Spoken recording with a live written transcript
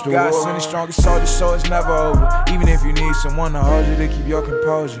God send the strongest soldier, so it's never over. Even if you need someone to hold you to keep your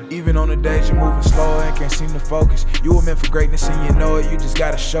composure. Even on the days you're moving slower and can't seem to focus. You were meant for greatness and you know it, you just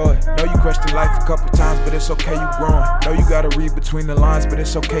gotta show it. Know you questioned life a couple times, but it's okay, you growing. Know you gotta read between the lines, but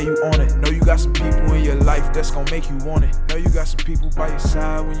it's okay, you own it. Know you got some people in your life that's gonna make you want it. Know you got some people by your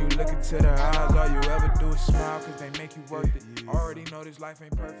side when you look into their eyes. All you ever do is smile, cause they make you worth it. Already know this life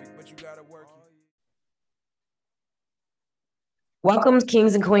ain't perfect, but you gotta work it. Welcome,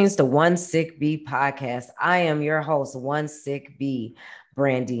 Kings and Queens, to One Sick Bee podcast. I am your host, One Sick Bee,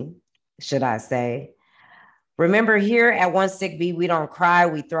 Brandy, should I say. Remember, here at One Sick Bee, we don't cry,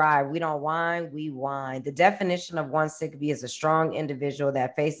 we thrive. We don't whine, we whine. The definition of One Sick Bee is a strong individual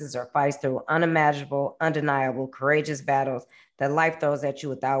that faces or fights through unimaginable, undeniable, courageous battles that life throws at you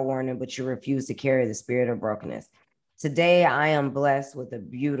without warning, but you refuse to carry the spirit of brokenness. Today, I am blessed with a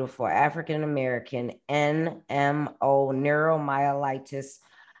beautiful African-American NMO Neuromyelitis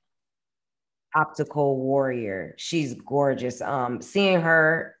Optical warrior. She's gorgeous. Seeing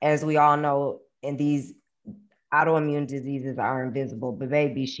her, as we all know, in these autoimmune diseases are invisible, but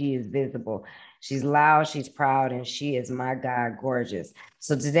baby, she is visible. She's loud, she's proud, and she is, my God, gorgeous.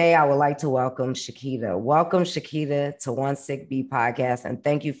 So today, I would like to welcome Shekita. Welcome, Shekita, to One Sick Bee podcast, and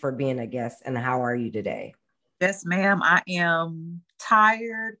thank you for being a guest. And how are you today? Yes, ma'am. I am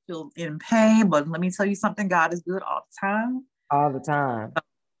tired, feel in pain, but let me tell you something. God is good all the time. All the time.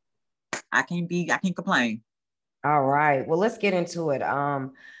 I can't complain. All right. Well, let's get into it.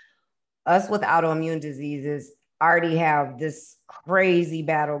 Us with autoimmune diseases already have this crazy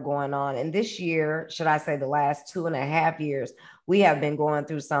battle going on. And this year, should I say the last 2.5 years, we have been going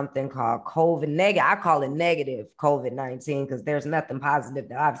through something called COVID-19. I call it negative COVID-19 because there's nothing positive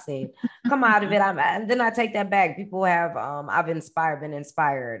that I've seen come out of it. And then I take that back. People have, I've been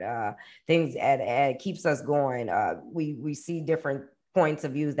inspired. Things it keeps us going. We see different points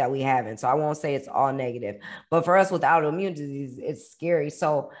of views that we haven't. So I won't say it's all negative, but for us with autoimmune disease, it's scary.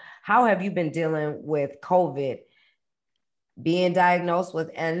 So how have you been dealing with COVID, being diagnosed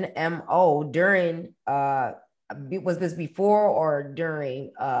with NMO during, was this before or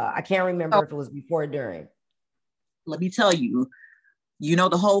during? I can't remember if it was before or during. Let me tell you,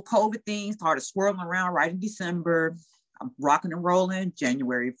 the whole COVID thing started swirling around right in December. I'm rocking and rolling.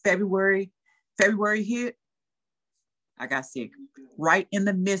 January, February hit. I got sick right in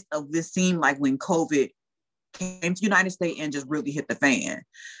the midst of this. Seemed like when COVID came to the United States and just really hit the fan.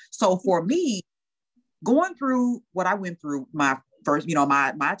 So for me, going through what I went through, my first,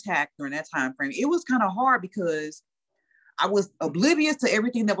 my attack during that time frame, it was kind of hard because I was oblivious to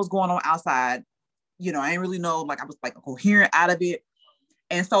everything that was going on outside. I didn't really know, I was coherent out of it.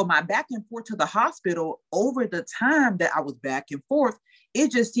 And so my back and forth to the hospital over the time that I was back and forth, it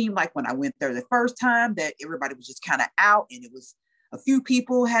just seemed like when I went there the first time that everybody was just kind of out, and it was a few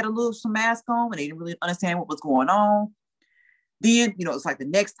people had some mask on and they didn't really understand what was going on. Then, it's like the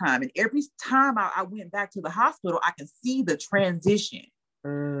next time, and every time I went back to the hospital, I can see the transition.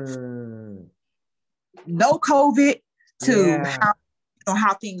 No COVID to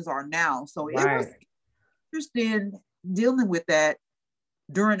how things are now. So It was interesting dealing with that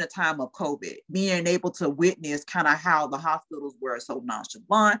during the time of COVID, being able to witness kind of how the hospitals were so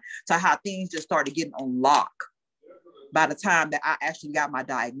nonchalant to how things just started getting on lock by the time that I actually got my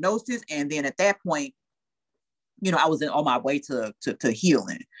diagnosis. And then at that point, I was on my way to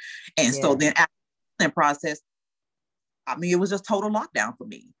healing. And so then after the process, it was just total lockdown for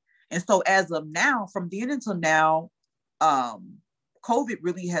me. And so as of now, from then until now, COVID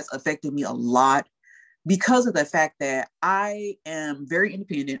really has affected me a lot because of the fact that I am very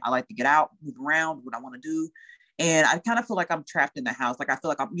independent. I like to get out, move around, what I want to do. And I kind of feel like I'm trapped in the house. I feel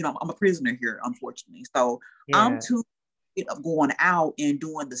like I'm a prisoner here, unfortunately. So I'm too of going out and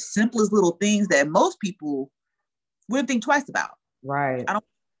doing the simplest little things that most people wouldn't think twice about. Right. I don't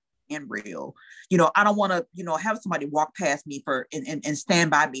and real. I don't want to, have somebody walk past me and stand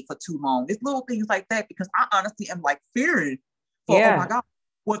by me for too long. It's little things like that because I honestly am fearing for, oh my God,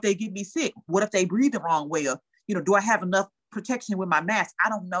 what if they get me sick? What if they breathe the wrong way? Or, do I have enough protection with my mask? I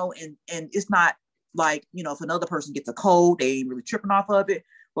don't know. And it's not if another person gets a cold, they ain't really tripping off of it.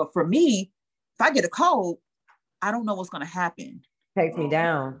 But for me, if I get a cold, I don't know what's going to happen. Takes me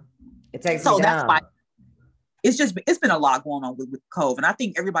down. It takes me down. That's why it's been a lot going on with COVID. And I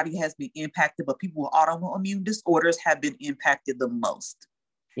think everybody has been impacted, but people with autoimmune disorders have been impacted the most.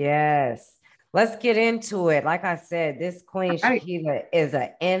 Yes. Let's get into it. Like I said, this Queen Shekita is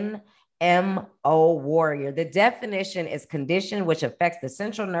an NMO warrior. The definition is condition which affects the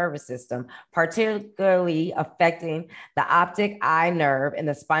central nervous system, particularly affecting the optic eye nerve and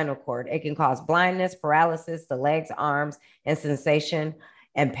the spinal cord. It can cause blindness, paralysis, the legs, arms, and sensation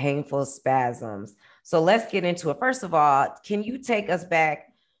and painful spasms. So let's get into it. First of all, can you take us back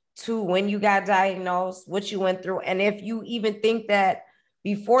to when you got diagnosed, what you went through, and if you even think that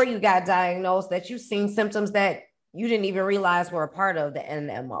before you got diagnosed that you've seen symptoms that you didn't even realize were a part of the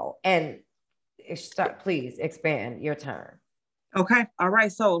NMO? And please expand your turn. Okay. All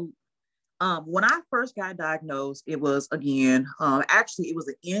right. So when I first got diagnosed, it was again, actually, it was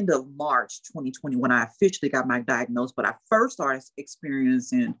the end of March 2020 when I officially got my diagnosis, but I first started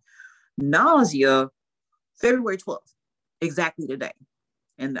experiencing nausea February 12th, exactly the day.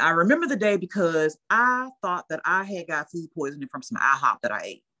 And I remember the day because I thought that I had got food poisoning from some IHOP that I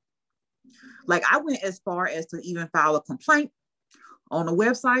ate. Like, I went as far as to even file a complaint on the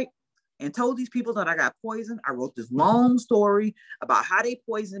website and told these people that I got poisoned. I wrote this long story about how they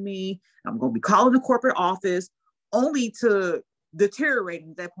poisoned me. I'm going to be calling the corporate office, only to deteriorate.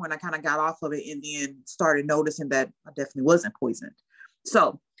 At that point, I kind of got off of it and then started noticing that I definitely wasn't poisoned.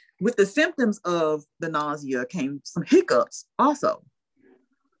 So with the symptoms of the nausea came some hiccups also.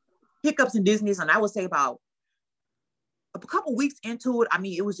 Hiccups and dizziness. And I would say about a couple weeks into it, I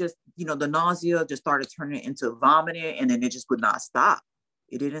mean, it was just, the nausea just started turning into vomiting, and then it just would not stop.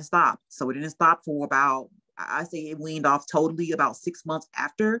 It didn't stop. So it didn't stop for about, I say it weaned off totally about 6 months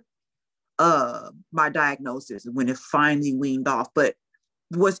after my diagnosis, when it finally weaned off. But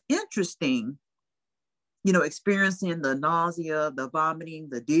what's interesting, experiencing the nausea, the vomiting,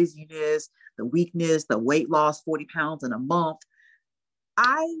 the dizziness, the weakness, the weight loss, 40 pounds in a month,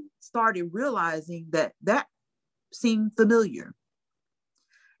 I started realizing that seemed familiar.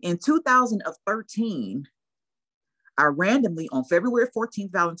 In 2013, I randomly, on February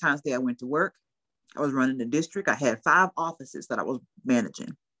 14th, Valentine's Day, I went to work. I was running the district. I had 5 offices that I was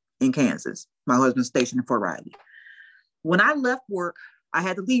managing in Kansas. My husband's stationed in Fort Riley. When I left work, I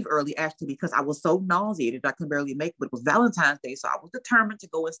had to leave early, actually, because I was so nauseated I couldn't barely make it. But it was Valentine's Day, so I was determined to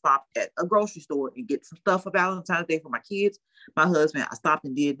go and stop at a grocery store and get some stuff for Valentine's Day for my kids, my husband. I stopped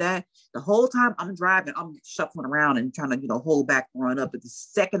and did that. The whole time I'm driving, I'm shuffling around and trying to, hold back, throwing up. But the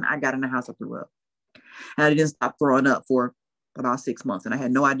second I got in the house, I threw up. And I didn't stop throwing up for about 6 months. And I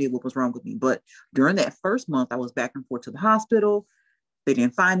had no idea what was wrong with me. But during that first month, I was back and forth to the hospital. They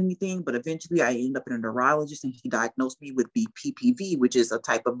didn't find anything, but eventually I ended up in a neurologist, and he diagnosed me with BPPV, which is a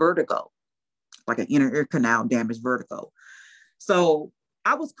type of vertigo, like an inner ear canal damage vertigo. So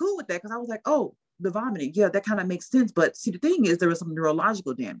I was cool with that because I was like, oh, the vomiting, yeah, that kind of makes sense. But see, the thing is, there was some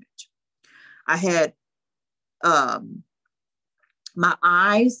neurological damage. I had my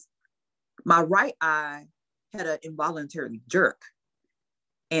eyes, my right eye had an involuntary jerk.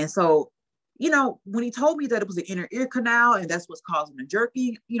 And so, when he told me that it was the inner ear canal and that's what's causing the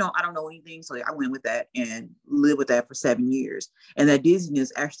jerking, I don't know anything. So I went with that and lived with that for 7 years. And that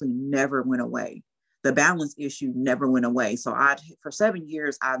dizziness actually never went away. The balance issue never went away. So for 7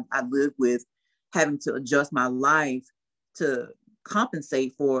 years, I lived with having to adjust my life to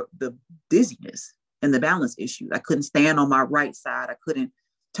compensate for the dizziness and the balance issue. I couldn't stand on my right side. I couldn't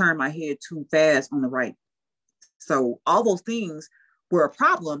turn my head too fast on the right. So all those things were a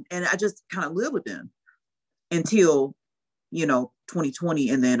problem, and I just kind of lived with them until 2020,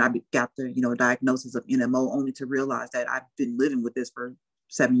 and then I got the diagnosis of NMO, only to realize that I've been living with this for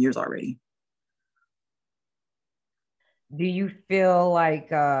 7 years already. Do you feel like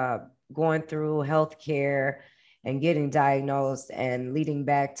going through healthcare and getting diagnosed and leading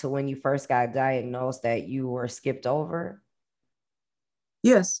back to when you first got diagnosed that you were skipped over?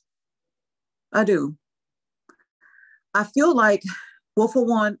 Yes, I do. I feel like, well, for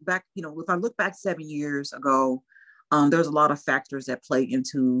one, back, if I look back 7 years ago, there's a lot of factors that play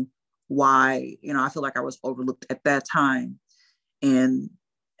into why, I feel like I was overlooked at that time. And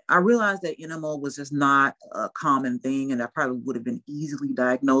I realized that NMO was just not a common thing, and I probably would have been easily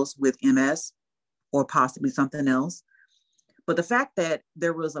diagnosed with MS or possibly something else. But the fact that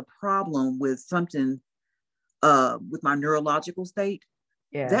there was a problem with something with my neurological state,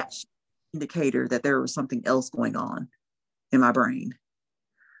 that's an indicator that there was something else going on in my brain.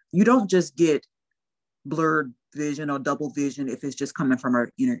 You don't just get blurred vision or double vision if it's just coming from an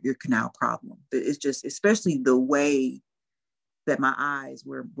inner ear canal problem. It's just, especially the way that my eyes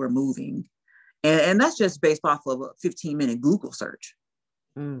were moving. And that's just based off of a 15-minute Google search.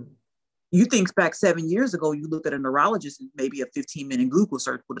 Mm. You think back 7 years ago, you look at a neurologist and maybe a 15-minute Google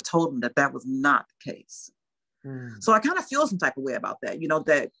search would have told them that was not the case. Mm. So I kind of feel some type of way about that,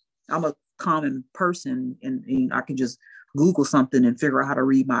 that I'm a common person and I can just Google something and figure out how to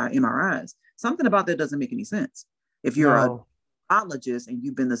read my MRIs. Something about that doesn't make any sense. If you're a neurologist and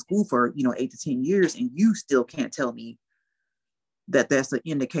you've been to school for, 8 to 10 years and you still can't tell me that's an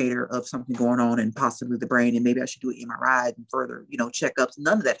indicator of something going on and possibly the brain, and maybe I should do an MRI and further, checkups.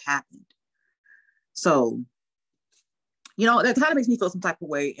 None of that happened. So, that kind of makes me feel some type of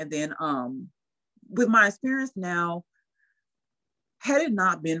way. And then with my experience now, had it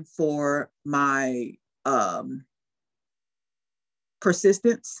not been for my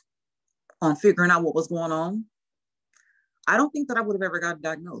persistence on figuring out what was going on, I don't think that I would have ever gotten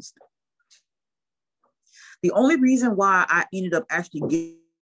diagnosed. The only reason why I ended up actually getting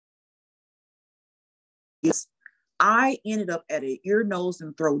is I ended up at an ear, nose,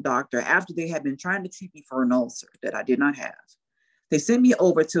 and throat doctor after they had been trying to treat me for an ulcer that I did not have. They sent me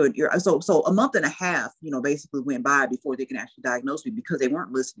over to an ear. So a month and a half, basically went by before they can actually diagnose me because they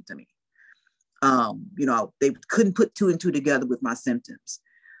weren't listening to me. They couldn't put two and two together with my symptoms.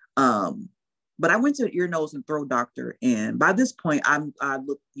 But I went to an ear, nose, and throat doctor. And by this point, I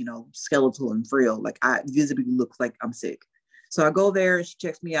look, skeletal and frail. Like I visibly look like I'm sick. So I go there, she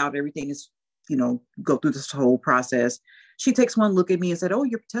checks me out. Everything is, go through this whole process. She takes one look at me and said, oh,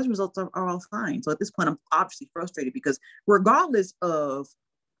 your test results are all fine. So at this point, I'm obviously frustrated because regardless of,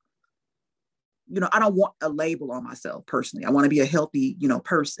 I don't want a label on myself personally. I want to be a healthy,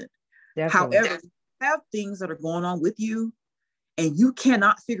 person. Definitely. However, you have things that are going on with you and you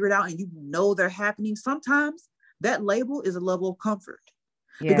cannot figure it out and they're happening. Sometimes that label is a level of comfort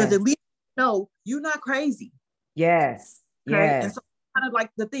because at least you're not crazy. Yes. Okay? Yes. And so kind of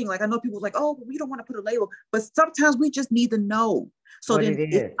like the thing, like I know people like, oh, we don't want to put a label, but sometimes we just need to know. So then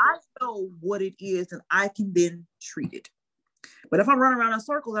if I know what it is, then I can then treat it. But if I'm running around in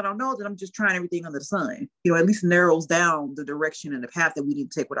circles, I don't know that I'm just trying everything under the sun. At least narrows down the direction and the path that we need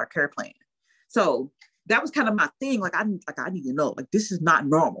to take with our care plan. So that was kind of my thing. Like I need to know, like this is not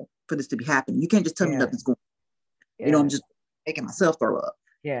normal for this to be happening. You can't just tell me nothing's going on. I'm just making myself throw up.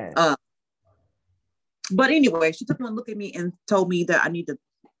 Yeah. But anyway, she took one look at me and told me that I need to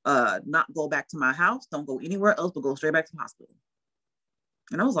not go back to my house, don't go anywhere else, but go straight back to the hospital.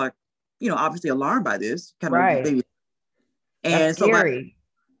 And I was like, obviously alarmed by this kind of baby. And that's scary.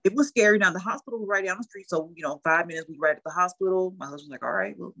 It was scary. Now the hospital was right down the street. So, 5 minutes, we were right at the hospital. My husband was like, all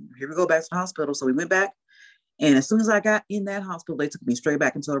right, well, here we go back to the hospital. So we went back. And as soon as I got in that hospital, they took me straight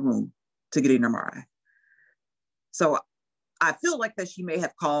back into the room to get an MRI. So I feel like that she may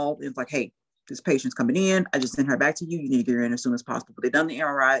have called and it's like, hey, this patient's coming in. I just sent her back to you. You need to get her in as soon as possible. But they done the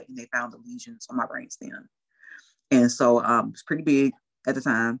MRI and they found the lesions on my brainstem. And so it was pretty big at the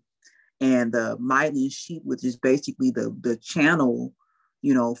time. And the myelin sheet, which is basically the channel,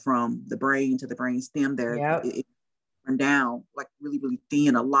 from the brain to the brain stem there, it turned down like really, really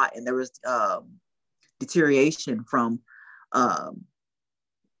thin a lot. And there was deterioration from,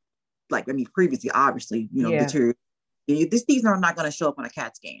 previously, obviously, deterioration. These are not going to show up on a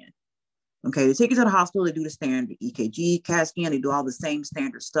CAT scan. Okay, they take you to the hospital, they do the standard EKG, CAT scan, they do all the same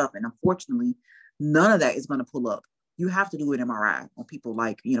standard stuff. And unfortunately, none of that is going to pull up. You have to do an MRI on people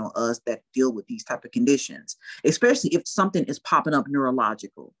like, us that deal with these type of conditions, especially if something is popping up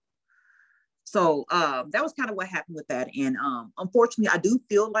neurological. So that was kind of what happened with that. And unfortunately, I do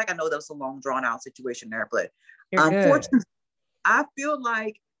feel like, I know that was a long drawn out situation there, but unfortunately, I feel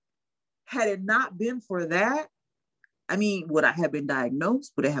like had it not been for that, I mean, would I have been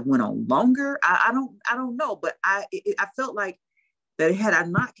diagnosed? Would it have went on longer? I don't know, but I felt like that had I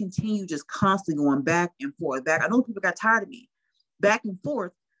not continued just constantly going back and forth, I know people got tired of me, back and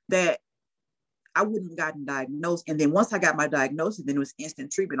forth, that I wouldn't have gotten diagnosed. And then once I got my diagnosis, then it was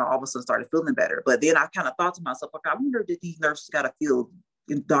instant treatment. I all of a sudden started feeling better. But then I kind of thought to myself, like, I wonder if these nurses got to feel,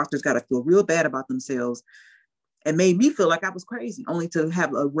 and doctors got to feel real bad about themselves, and made me feel like I was crazy, only to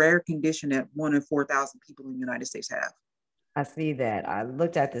have a rare condition that 1 in 4,000 people in the United States have. I see that. I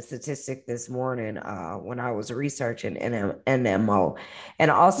looked at the statistic this morning when I was researching NMO, and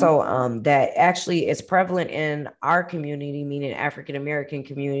also that actually it's prevalent in our community, meaning African American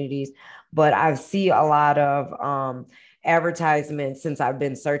communities. But I see a lot of advertisements since I've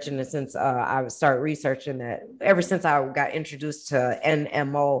been searching and since I started researching that. Ever since I got introduced to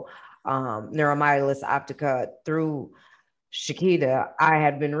NMO Neuromyelitis Optica through Shekita, I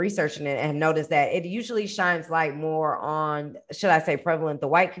had been researching it and noticed that it usually shines light more on, should I say, prevalent the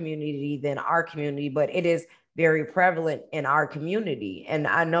white community than our community, but it is very prevalent in our community. And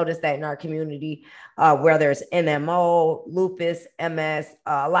I noticed that in our community, where there's NMO, lupus, MS,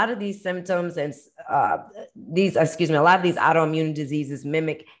 a lot of these symptoms and a lot of these autoimmune diseases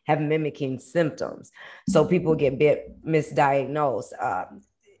have mimicking symptoms. So people get misdiagnosed.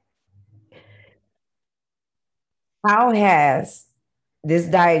 How has this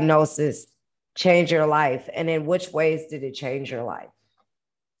diagnosis changed your life? And in which ways did it change your life?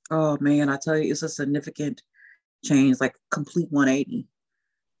 Oh man, I tell you, it's a significant changed, like complete 180.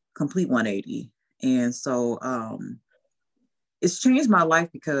 And so it's changed my life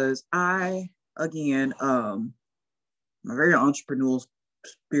because again, I'm a very entrepreneurial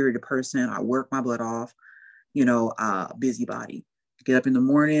spirited person. I work my butt off, busybody. Get up in the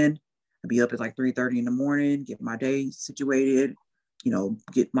morning, I'll be up at like 3:30 in the morning, get my day situated,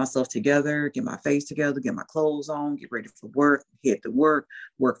 get myself together, get my face together, get my clothes on, get ready for work, head to work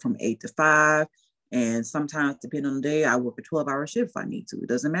from 8 to 5. And sometimes, depending on the day, I work a 12-hour shift if I need to. It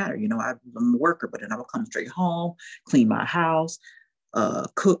doesn't matter. I'm a worker, but then I will come straight home, clean my house,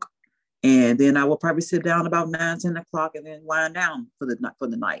 cook, and then I will probably sit down about 9, 10 o'clock and then wind down for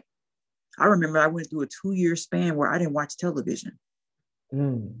the night. I remember I went through a 2-year span where I didn't watch television.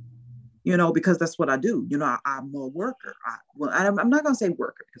 Because that's what I do. I'm a worker. I'm not going to say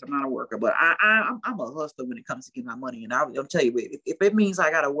worker because I'm not a worker, but I'm a hustler when it comes to getting my money. And I'll tell you, if it means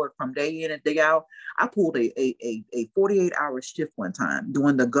I got to work from day in and day out, I pulled a 48-hour shift one time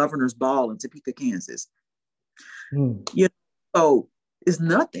during the governor's ball in Topeka, Kansas. So it's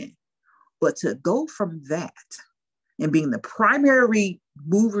nothing. But to go from that and being the primary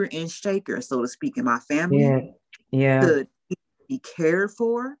mover and shaker, so to speak, in my family, to be cared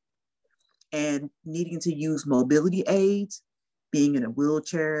for and needing to use mobility aids, being in a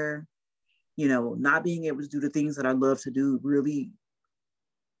wheelchair, not being able to do the things that I love to do, really,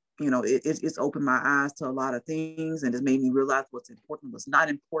 it's opened my eyes to a lot of things and it's made me realize what's important, what's not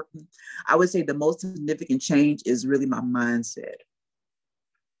important. I would say the most significant change is really my mindset.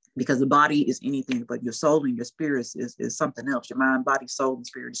 Because the body is anything, but your soul and your spirit is something else. Your mind, body, soul, and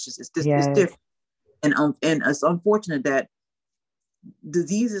spirit. It's different. And it's unfortunate that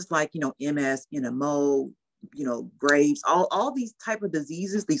diseases like, MS, NMO, Graves, all these type of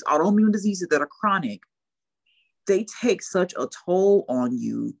diseases, these autoimmune diseases that are chronic, they take such a toll on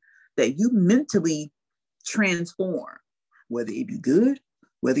you that you mentally transform, whether it be good,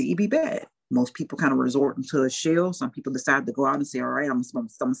 whether it be bad. Most people kind of resort into a shell. Some people decide to go out and say, all right, I'm going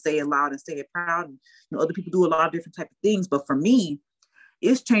to say it loud and say it proud. And other people do a lot of different type of things. But for me,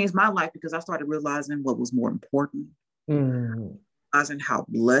 it's changed my life because I started realizing what was more important. Realizing how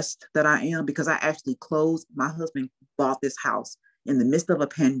blessed that I am because I actually closed. My husband bought this house in the midst of a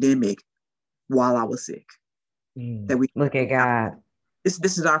pandemic while I was sick. Look at God.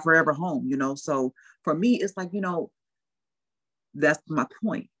 This is our forever home, So for me, it's like, that's my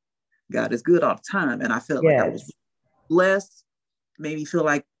point. God is good all the time. And I felt like I was blessed, made me feel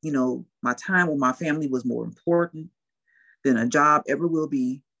like, my time with my family was more important than a job ever will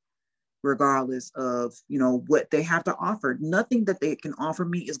be, regardless of, what they have to offer. Nothing that they can offer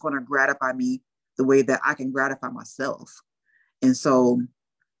me is going to gratify me the way that I can gratify myself. And so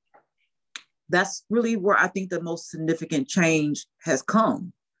that's really where I think the most significant change has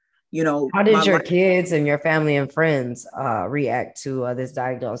come. How did your kids and your family and friends react to this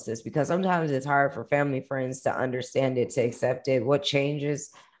diagnosis? Because sometimes it's hard for family friends to understand it, to accept it. What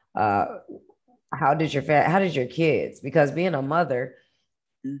changes? How did your kids? Because being a mother,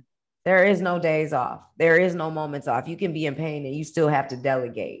 there is no days off. There is no moments off. You can be in pain and you still have to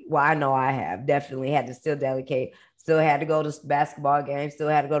delegate. Well, I know I have definitely had to still delegate. Still had to go to basketball games, still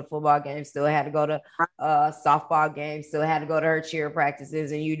had to go to football games, still had to go to softball games, still had to go to her cheer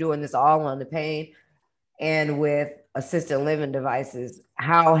practices, and you doing this all on the pain and with assisted living devices.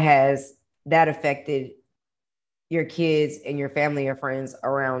 How has that affected your kids and your family or friends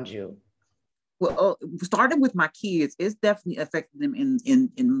around you? Well, starting with my kids, it's definitely affected them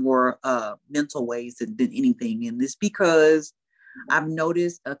in more mental ways than anything. And this because I've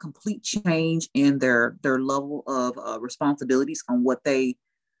noticed a complete change in their level of responsibilities on what they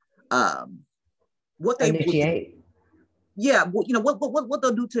initiate. What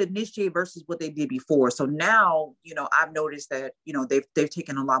they'll do to initiate versus what they did before. So now, I've noticed that, they've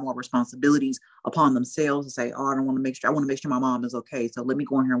taken a lot more responsibilities upon themselves and say, oh, I want to make sure my mom is okay. So let me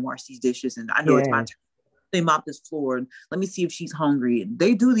go in here and wash these dishes. And I know it's my turn. They mop this floor and let me see if she's hungry. And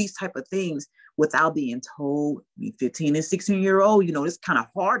they do these type of things without being told. 15 and 16-year-old, it's kind of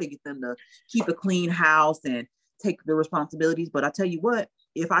hard to get them to keep a clean house and take the responsibilities. But I tell you what,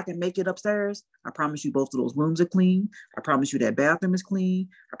 if I can make it upstairs, I promise you both of those rooms are clean. I promise you that bathroom is clean.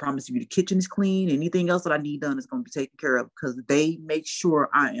 I promise you the kitchen is clean. Anything else that I need done is going to be taken care of because they make sure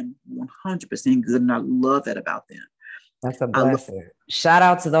I am 100% good. And I love that about them. That's a blessing. Shout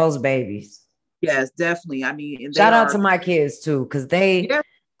out to those babies. Yes, definitely. I mean, shout out to my kids too, because they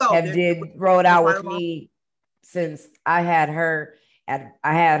rode out with me since I had her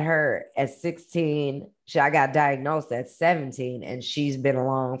at 16. I got diagnosed at 17, and she's been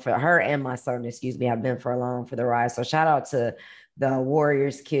along for her and my son. I've been along for the ride. So shout out to the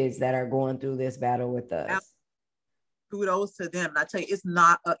Warriors kids that are going through this battle with us. kudos to them. And I tell you, it's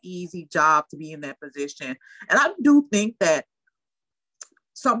not an easy job to be in that position. And I do think that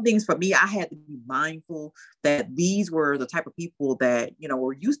some things for me, I had to be mindful that these were the type of people that, you know,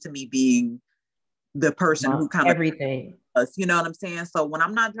 were used to me being the person who kind of everything. You know what I'm saying? So when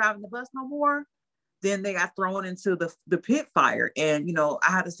I'm not driving the bus no more, then they got thrown into the pit fire. And, you know,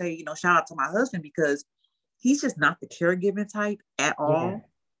 I had to say, you know, shout out to my husband, because he's just not the caregiving type at all. Yeah.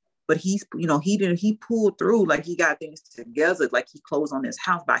 But he's, you know, he pulled through, like he got things together, like he closed on his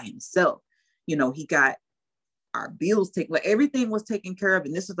house by himself. You know, he got our bills taken, like everything was taken care of.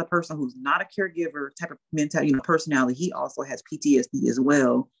 And this is a person who's not a caregiver type of mentality, you know, personality. He also has PTSD as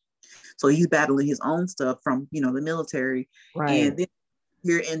well. So he's battling his own stuff from, you know, the military. Right. And then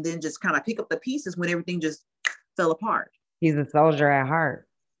here, and then just kind of pick up the pieces when everything just fell apart. He's a soldier at heart.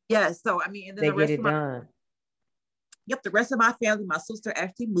 Yeah. So, I mean, and then they get it done. Yep, the rest of my family, my sister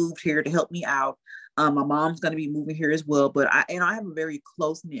actually moved here to help me out. My mom's going to be moving here as well, but I have a very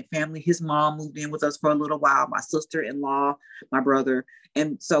close-knit family. His mom moved in with us for a little while, my sister-in-law, my brother.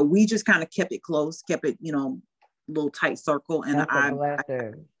 And so we just kind of kept it close, kept it, you know, a little tight circle. And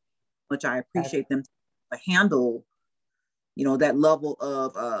I appreciate them to handle, you know, that level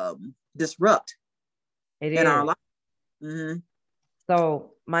of disrupt in our life. Mm-hmm.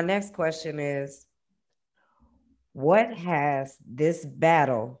 So my next question is, what has this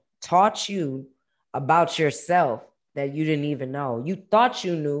battle taught you about yourself that you didn't even know? You thought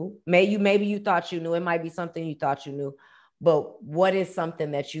you knew. Maybe you thought you knew. It might be something you thought you knew. But what is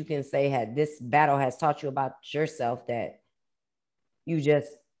something that you can say had this battle has taught you about yourself that you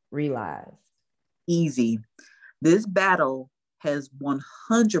just realized? Easy. This battle has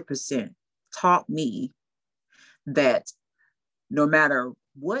 100% taught me that no matter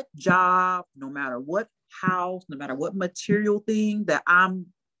what job, no matter what house, no matter what material thing that I'm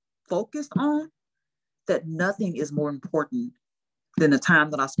focused on, that nothing is more important than the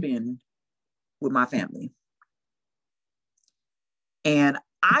time that I spend with my family. And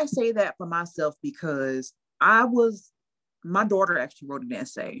I say that for myself because my daughter actually wrote an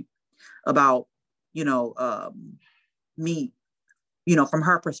essay about, you know, me, you know, from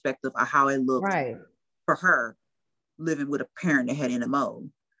her perspective of how it looked for her living with a parent that had NMO.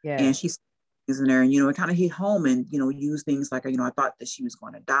 Yeah. And she's in there, and, you know, it kind of hit home, and, you know, use things like, you know, I thought that she was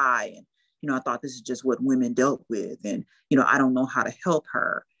going to die. And, you know, I thought this is just what women dealt with. And, you know, I don't know how to help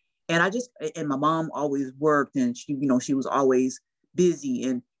her. And and my mom always worked, and she, you know, she was always busy,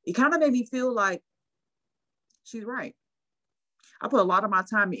 and it kind of made me feel like she's right. I put a lot of my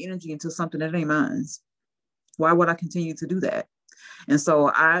time and energy into something that ain't mine. Why would I continue to do that? And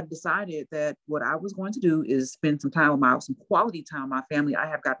so I decided that what I was going to do is spend some time with some quality time with my family. I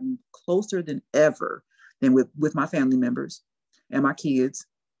have gotten closer than ever than with my family members and my kids.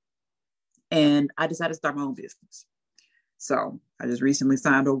 And I decided to start my own business. So I just recently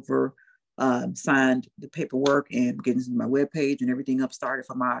signed the paperwork and getting my webpage and everything up started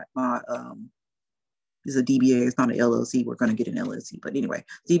for my it's a DBA. It's not an LLC. We're going to get an LLC. But anyway,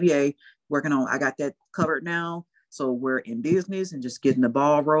 DBA, working on, I got that covered now. So we're in business and just getting the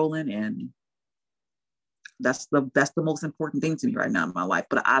ball rolling. And that's the most important thing to me right now in my life.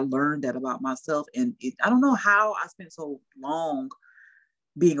 But I learned that about myself. And I don't know how I spent so long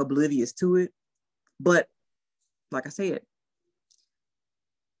being oblivious to it. But like I said,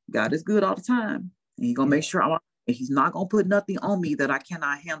 God is good all the time. And he's going to make sure he's not going to put nothing on me that I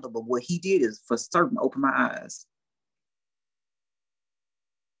cannot handle. But what he did is for certain open my eyes.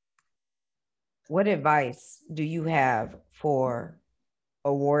 What advice do you have for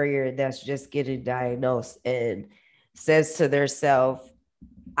a warrior that's just getting diagnosed and says to themselves,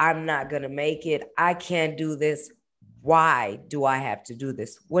 I'm not going to make it. I can't do this. Why do I have to do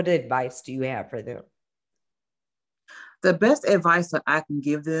this? What advice do you have for them? The best advice that I can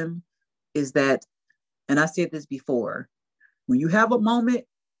give them is that, and I said this before, when you have a moment,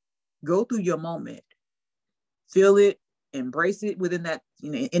 go through your moment, feel it, embrace it within that,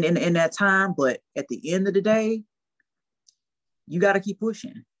 you know, in that time. But at the end of the day, you got to keep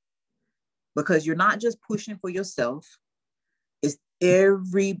pushing, because you're not just pushing for yourself. It's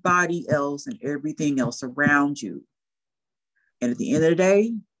everybody else and everything else around you. And at the end of the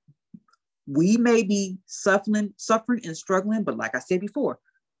day, we may be suffering and struggling, but like I said before,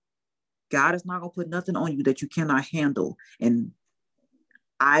 God is not going to put nothing on you that you cannot handle. And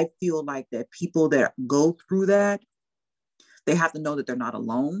I feel like that people that go through that, they have to know that they're not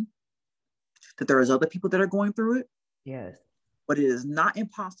alone, that there is other people that are going through it. Yes. But it is not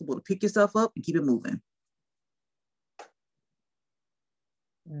impossible to pick yourself up and keep it moving.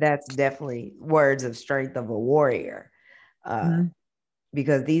 That's definitely words of strength of a warrior.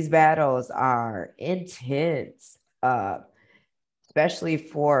 Because these battles are intense. especially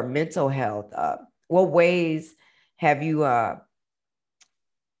for mental health. What ways have you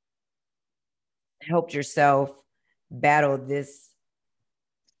helped yourself battle this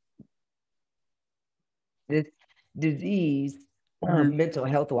disease, mental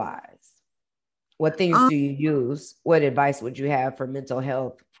health wise? What things do you use? What advice would you have for mental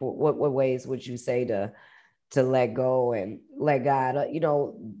health? For what ways would you say to let go and let God,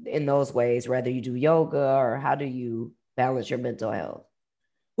 in those ways, whether you do yoga or how do you balance your mental health?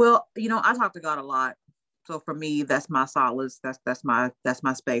 Well, I talk to God a lot. So for me, that's my solace. That's my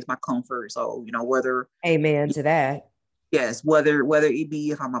space, my comfort. So, whether amen to that. Yes, whether it be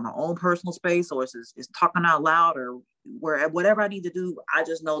if I'm on my own personal space or it's talking out loud or whatever I need to do, I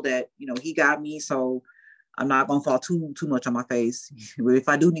just know that, he got me. So I'm not going to fall too much on my face. If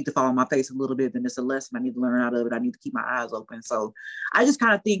I do need to fall on my face a little bit, then it's a lesson I need to learn out of it. I need to keep my eyes open. So I just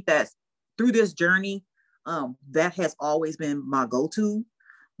kind of think that through this journey, that has always been my go-to.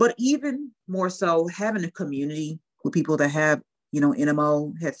 But even more so, having a community with people that have,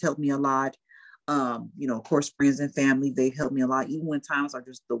 NMO has helped me a lot. Of course, friends and family, they've helped me a lot, even when times are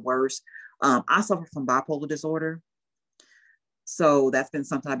just the worst. I suffer from bipolar disorder. So that's been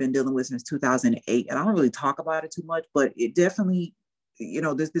something I've been dealing with since 2008. And I don't really talk about it too much, but it definitely,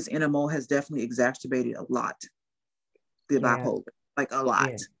 this NMO has definitely exacerbated a lot, the bipolar, like a lot.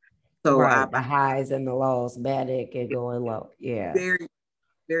 Yeah. So right. The highs and the lows, manic and going low. Yeah. Very,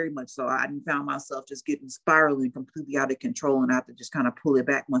 very much so. I found myself just getting spiraling completely out of control, and I have to just kind of pull it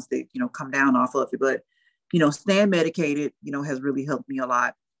back once they, come down off of it. But, staying medicated, has really helped me a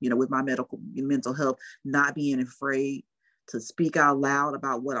lot, with my mental health, not being afraid to speak out loud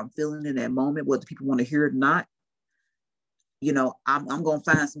about what I'm feeling in that moment, whether people want to hear it or not. I'm going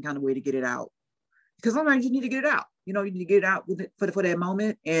to find some kind of way to get it out, because sometimes you need to get it out. You need to get it out for that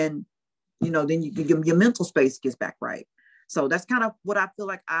moment. And, then your mental space gets back right. So that's kind of what I feel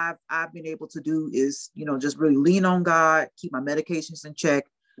like I've been able to do is, just really lean on God, keep my medications in check,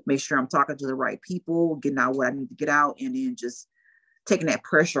 make sure I'm talking to the right people, getting out what I need to get out, and then just taking that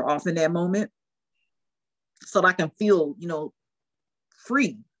pressure off in that moment so that I can feel,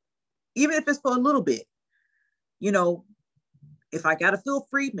 free, even if it's for a little bit. If I got to feel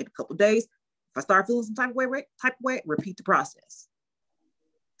free, maybe a couple of days, if I start feeling some type of way, repeat the process.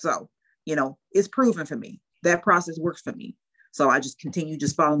 So, it's proven for me. That process works for me. So I just continue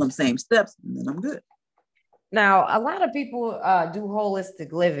just following them same steps, and then I'm good. Now, a lot of people do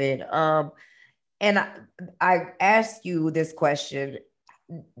holistic living. And I ask you this question: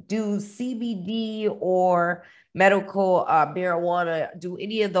 do CBD or medical marijuana, do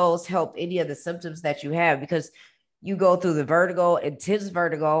any of those help any of the symptoms that you have? Because you go through the intense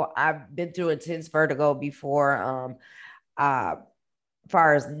vertigo. I've been through intense vertigo before. As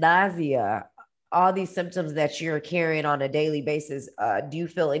far as nausea, all these symptoms that you're carrying on a daily basis, do you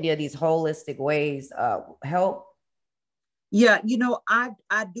feel any of these holistic ways help? Yeah,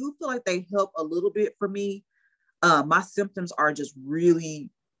 I do feel like they help a little bit for me. My symptoms are just really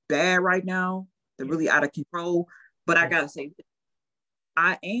bad right now. They're really out of control. But I gotta say,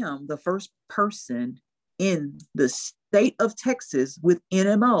 I am the first person in the state of Texas with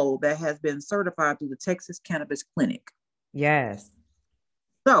NMO that has been certified through the Texas Cannabis Clinic. Yes.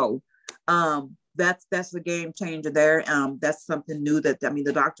 So that's a game changer there. That's something new that,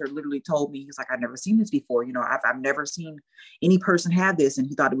 the doctor literally told me, he's like, I've never seen this before. I've never seen any person have this. And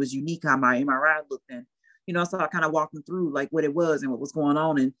he thought it was unique how my MRI looked. And, so I kind of walked him through like what it was and what was going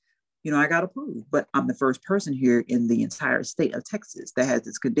on. And, I got approved, but I'm the first person here in the entire state of Texas that has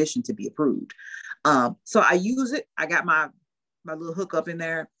this condition to be approved. So I use it. I got my little hookup in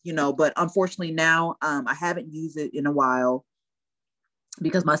there, but unfortunately now I haven't used it in a while,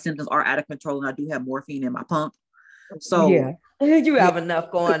 because my symptoms are out of control and I do have morphine in my pump. So yeah, you have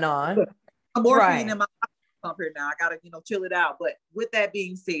enough going on. Morphine in my pump here now. I gotta, chill it out. But with that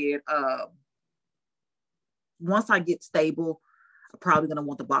being said, once I get stable, I'm probably gonna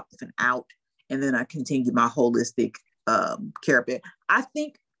want the Baclofen out, and then I continue my holistic care bit. I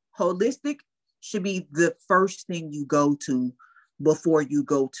think holistic should be the first thing you go to before you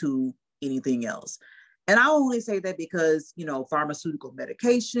go to anything else. And I only say that because, pharmaceutical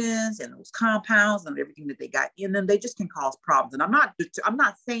medications and those compounds and everything that they got in them, they just can cause problems. And I'm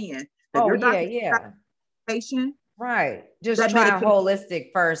not saying that your doctor patient. Right. Just try holistic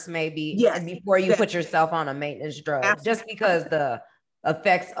first, maybe, before you put yourself on a maintenance drug. Absolutely. Just because the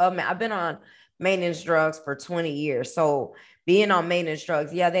effects of I've been on maintenance drugs for 20 years. So being on maintenance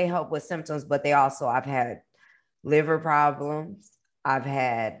drugs, they help with symptoms, but I've had liver problems. I've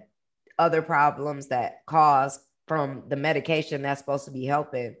had other problems that cause from the medication that's supposed to be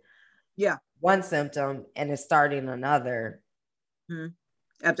helping. Yeah. one symptom and it's starting another. Mm-hmm.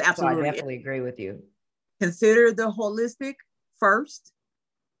 Absolutely. So I definitely agree with you. Consider the holistic first,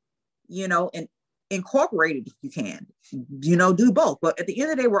 and incorporate it if you can, do both. But at the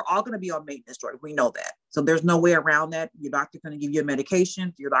end of the day, we're all going to be on maintenance drug. We know that. So there's no way around that. Your doctor's going to give you a medication.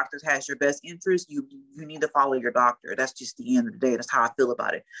 If your doctor has your best interest, you need to follow your doctor. That's just the end of the day. That's how I feel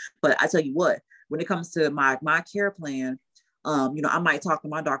about it. But I tell you what, when it comes to my care plan, I might talk to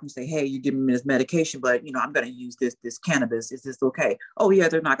my doctor and say, hey, you're giving me this medication, but I'm going to use this cannabis. Is this okay? Oh yeah,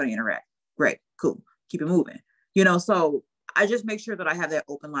 they're not going to interact. Great, cool. Keep it moving. So I just make sure that I have that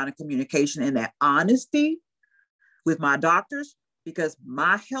open line of communication and that honesty with my doctors, because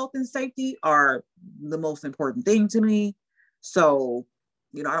my health and safety are the most important thing to me. So,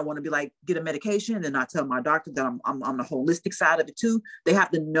 I don't want to be like, get a medication and then not tell my doctor that I'm on the holistic side of it too. They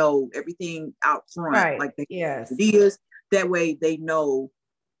have to know everything out front, right. like yes. ideas. That way they know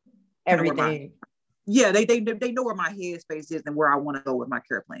everything. They know where my headspace is and where I want to go with my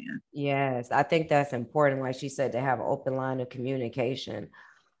care plan. Yes, I think that's important. Like she said, to have an open line of communication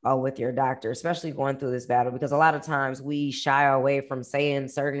with your doctor, especially going through this battle, because a lot of times we shy away from saying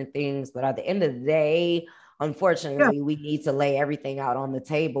certain things, but at the end of the day, unfortunately, we need to lay everything out on the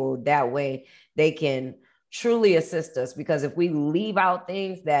table. That way they can truly assist us, because if we leave out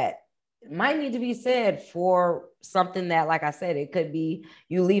things that might need to be said for something that, like I said, it could be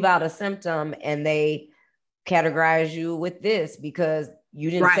you leave out a symptom and they categorize you with this because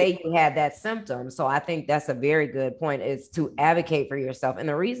you didn't say you had that symptom. So I think that's a very good point, is to advocate for yourself. And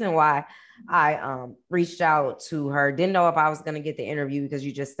the reason why I reached out to her, didn't know if I was going to get the interview because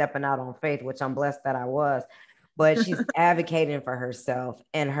you're just stepping out on faith, which I'm blessed that I was, but she's advocating for herself,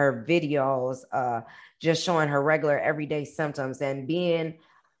 and her videos just showing her regular everyday symptoms and being,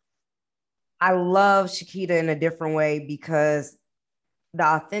 I love Shekita in a different way, because the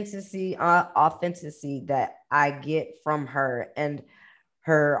authenticity that I get from her, and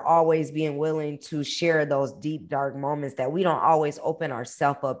her always being willing to share those deep, dark moments that we don't always open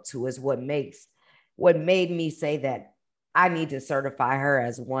ourselves up to, is what made me say that I need to certify her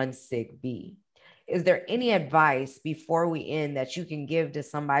as 1-SIG-B. Is there any advice before we end that you can give to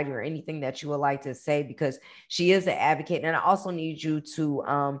somebody, or anything that you would like to say? Because she is an advocate, and I also need you to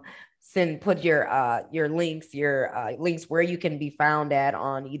put your links where you can be found at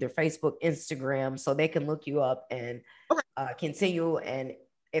on either Facebook, Instagram, so they can look you up and continue. And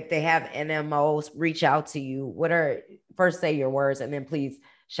if they have NMOs, reach out to you. First say your words, and then please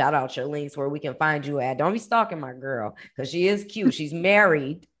shout out your links where we can find you at. Don't be stalking my girl, because she is cute. She's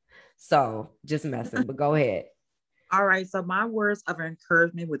married, so just messing. But go ahead. All right. So my words of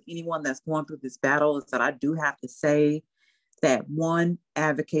encouragement with anyone that's going through this battle is that I do have to say that 1,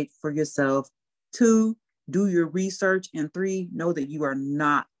 advocate for yourself. 2, do your research. And 3, know that you are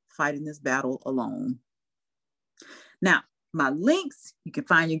not fighting this battle alone. Now, my links, you can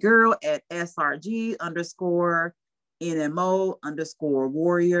find your girl at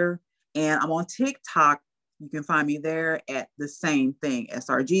SRG_NMO_warrior. And I'm on TikTok. You can find me there at the same thing,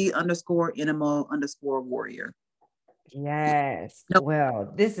 SRG_NMO_warrior. Yes. Nope.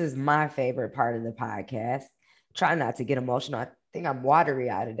 Well, this is my favorite part of the podcast. Try not to get emotional. I think I'm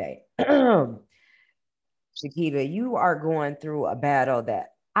watery-eyed today. Shekita, you are going through a battle that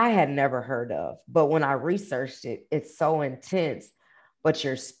I had never heard of, but when I researched it, it's so intense. But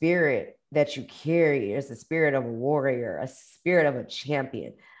your spirit that you carry is the spirit of a warrior, a spirit of a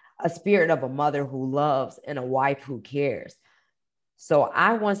champion, a spirit of a mother who loves, and a wife who cares. So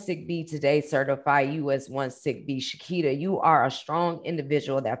I 1-SIG-B today certify you as 1-SIG-B. Shekita, you are a strong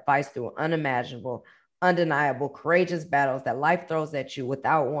individual that fights through unimaginable, undeniable, courageous battles that life throws at you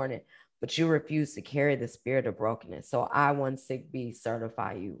without warning, but you refuse to carry the spirit of brokenness. So I 1-SIG-B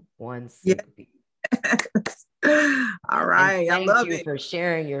certify you 1-SIG-B. All right. I love you for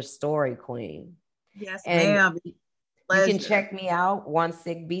sharing your story, Queen. Yes, ma'am. You can check me out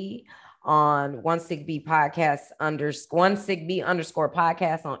 1-SIG-B on 1-SIG-B podcast 1-SIG-B _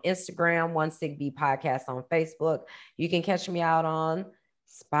 podcast on Instagram, 1-SIG-B podcast on Facebook. You can catch me out on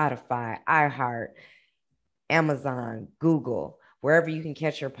Spotify, iHeart, Amazon, Google, wherever you can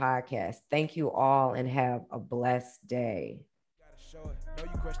catch your podcast. Thank you all and have a blessed day. Know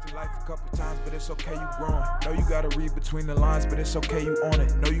you questioned life a couple times, but it's okay, you growing. Know you gotta read between the lines, but it's okay, you own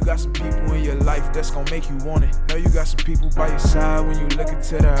it. Know you got some people in your life that's gonna make you want it. Know you got some people by your side when you look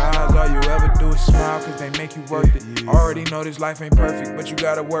into their eyes. All you ever do is smile, cause they make you worth it. Already know this life ain't perfect, but you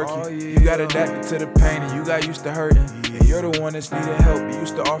gotta work it. You gotta adapt to the pain and you got used to hurting. And you're the one that's needed help, you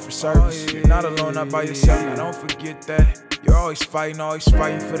used to offer service. You're not alone, not by yourself, now don't forget that. You're always fighting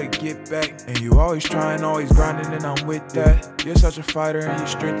for the get back. And you always trying, always grinding, and I'm with that. You're such a fighter, and your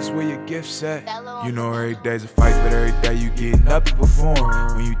strength is where your gift's at. You know every day's a fight, but every day you getting up to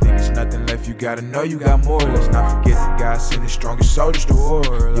perform. When you think it's nothing left, you gotta know you got more. Let's not forget that God sent his strongest soldiers to war.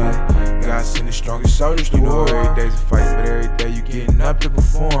 Yeah, God sent his strongest soldiers to war. Every day's a fight, but every day you getting up to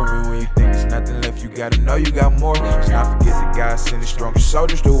perform. And when you think it's nothing left, you gotta know you got more. Let's not forget that God sent his strongest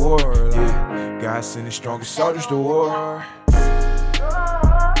soldiers to war. Yeah, God sent his strongest soldiers to war.